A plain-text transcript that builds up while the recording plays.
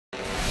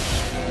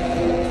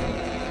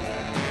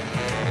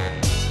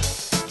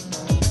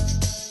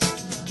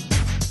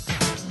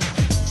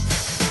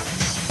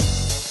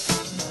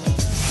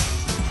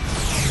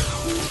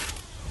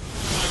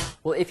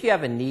Well, if you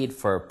have a need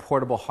for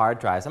portable hard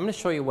drives, I'm going to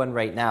show you one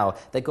right now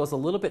that goes a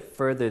little bit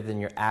further than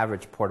your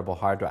average portable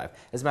hard drive.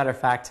 As a matter of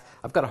fact,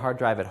 I've got a hard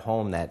drive at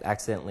home that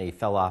accidentally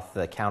fell off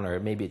the counter.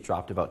 Maybe it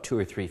dropped about 2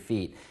 or 3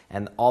 feet,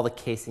 and all the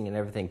casing and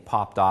everything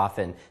popped off,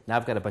 and now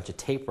I've got a bunch of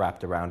tape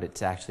wrapped around it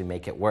to actually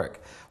make it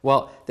work.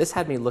 Well, this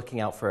had me looking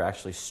out for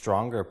actually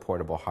stronger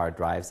portable hard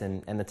drives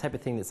and the type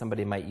of thing that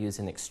somebody might use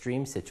in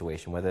extreme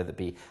situation, whether that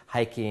be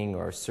hiking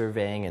or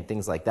surveying and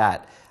things like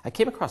that. I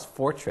came across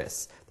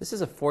Fortress. This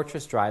is a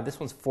Fortress drive. This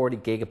one's 40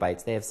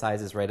 gigabytes. They have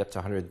sizes right up to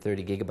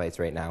 130 gigabytes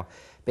right now.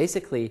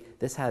 Basically,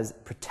 this has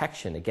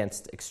protection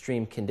against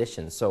extreme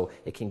conditions. So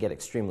it can get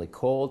extremely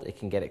cold, it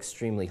can get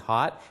extremely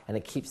hot, and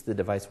it keeps the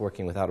device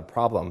working without a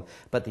problem.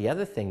 But the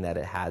other thing that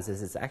it has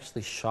is it's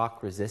actually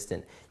shock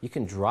resistant. You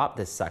can drop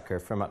this sucker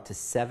from up to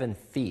 7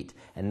 feet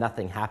and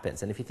nothing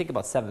happens. And if you think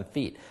about 7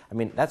 feet, I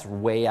mean, that's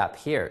way up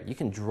here. You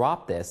can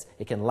drop this,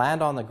 it can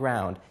land on the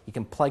ground, you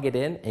can plug it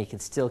in, and you can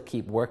still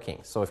keep working.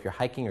 So if you're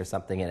hiking or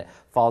something and it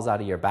falls out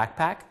of your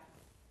backpack,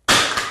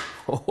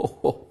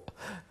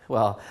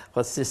 well,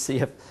 let's just see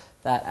if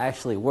that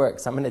actually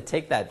works. I'm going to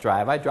take that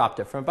drive. I dropped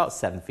it from about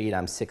 7 feet.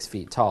 I'm 6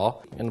 feet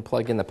tall. I'm going to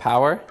plug in the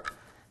power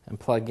and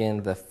plug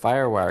in the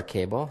FireWire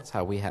cable. That's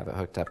how we have it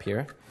hooked up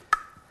here.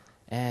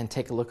 And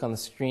take a look on the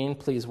screen.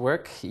 Please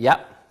work.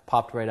 Yep.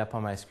 Popped right up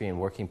on my screen,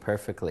 working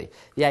perfectly.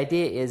 The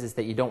idea is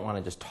that you don't want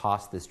to just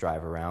toss this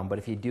drive around, but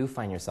if you do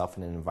find yourself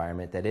in an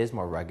environment that is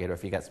more rugged, or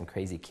if you got some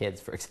crazy kids,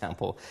 for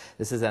example,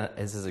 this is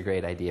a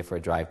great idea for a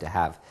drive to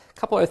have. A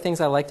couple other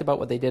things I liked about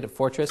what they did at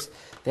Fortress.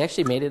 They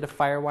actually made it a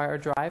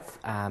FireWire drive,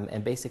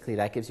 and basically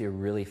that gives you a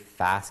really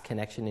fast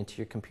connection into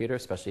your computer,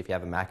 especially if you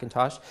have a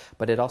Macintosh,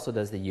 but it also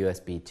does the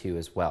USB 2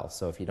 as well.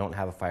 So if you don't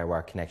have a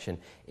FireWire connection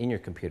in your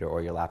computer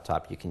or your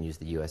laptop, you can use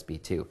the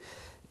USB 2.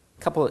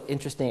 Couple of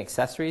interesting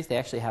accessories. They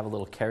actually have a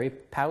little carry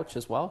pouch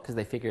as well, because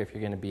they figure if you're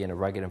going to be in a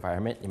rugged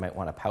environment, you might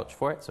want a pouch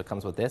for it. So it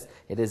comes with this.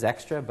 It is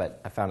extra,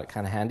 but I found it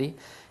kind of handy.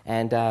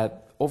 And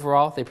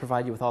overall, they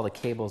provide you with all the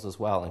cables as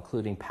well,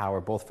 including power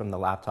both from the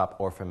laptop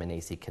or from an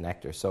AC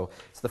connector. So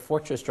it's the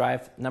Fortress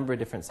drive, number of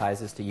different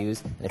sizes to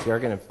use. And if you're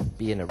going to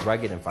be in a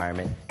rugged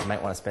environment, you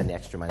might want to spend the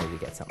extra money to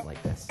get something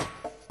like this.